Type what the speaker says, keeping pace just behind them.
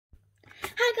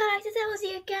guys, it's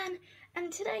Elsie again,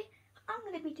 and today I'm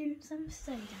going to be doing some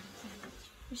slow dancing.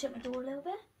 I'll shut my door a little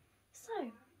bit.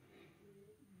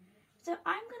 So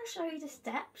I'm going to show you the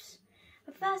steps,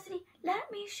 but firstly,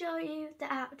 let me show you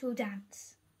the actual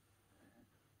dance.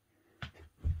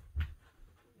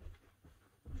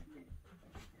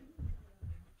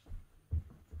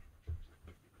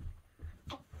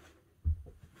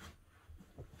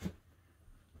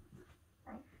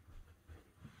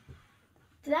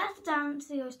 That's the dance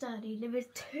that you'll study. There is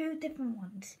two different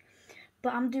ones,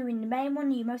 but I'm doing the main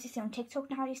one you mostly see on TikTok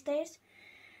now these days.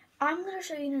 I'm going to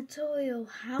show you a tutorial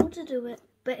how to do it,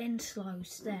 but in slow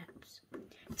steps.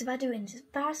 So if I do it in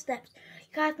fast steps,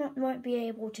 you guys won't be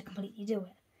able to completely do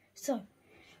it. So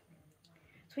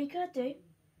what you gotta do,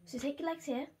 so take your legs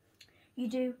here, you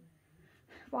do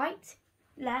right,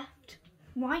 left,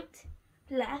 right,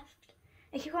 left.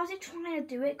 If you're constantly trying to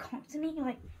do it constantly,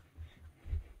 like,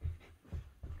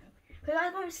 you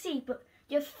guys won't see, but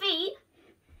your feet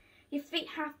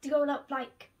have to go up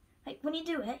like when you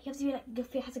do it, you have to be like, your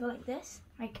feet has to go like this,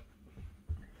 like.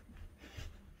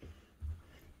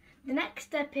 The next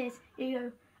step is you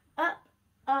go up,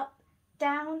 up,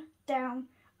 down, down,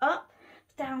 up,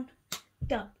 down,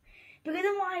 up. The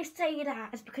reason why I say that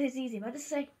is because it's easy. If I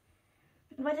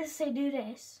just say do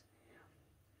this,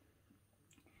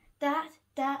 that,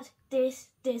 this,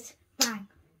 bang.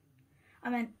 I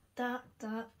meant that,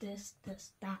 this,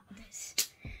 that, this.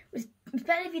 It's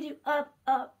better if you do up,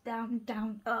 down,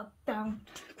 up, down,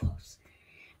 cross.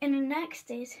 And the next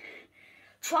is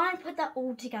try and put that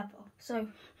all together. So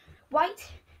right,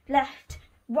 left,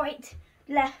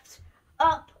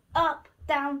 up,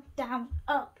 down,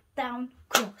 up, down,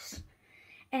 cross.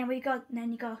 And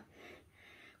then you go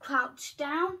crouch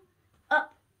down,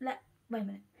 up, left, wait a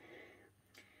minute.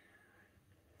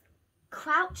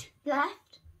 Crouch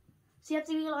left. So you have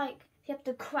to be like, you have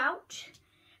to crouch,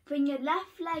 bring your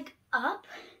left leg up,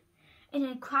 and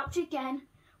then crouch again,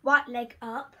 right leg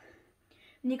up.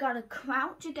 And you gotta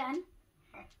crouch again,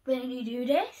 but then you do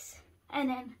this, and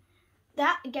then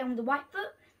that again with the right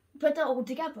foot, put that all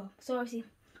together. So obviously,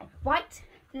 right,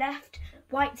 left,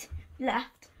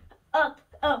 up,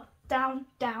 down,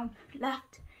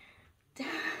 left,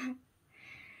 down.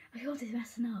 I feel this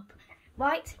messing up.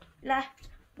 Right, left,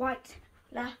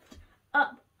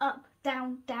 up,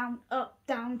 down, up,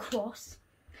 down, cross.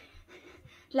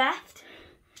 Left,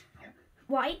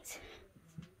 right,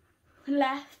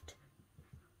 left,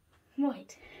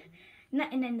 right.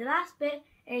 And then the last bit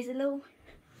is a little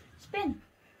spin.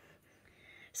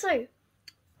 So,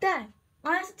 there,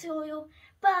 I a tutorial,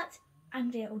 but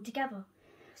I'm doing it all together.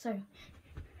 So,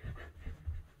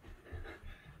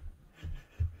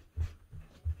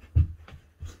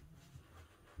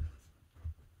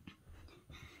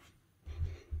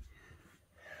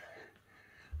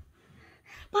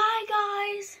 bye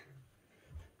guys!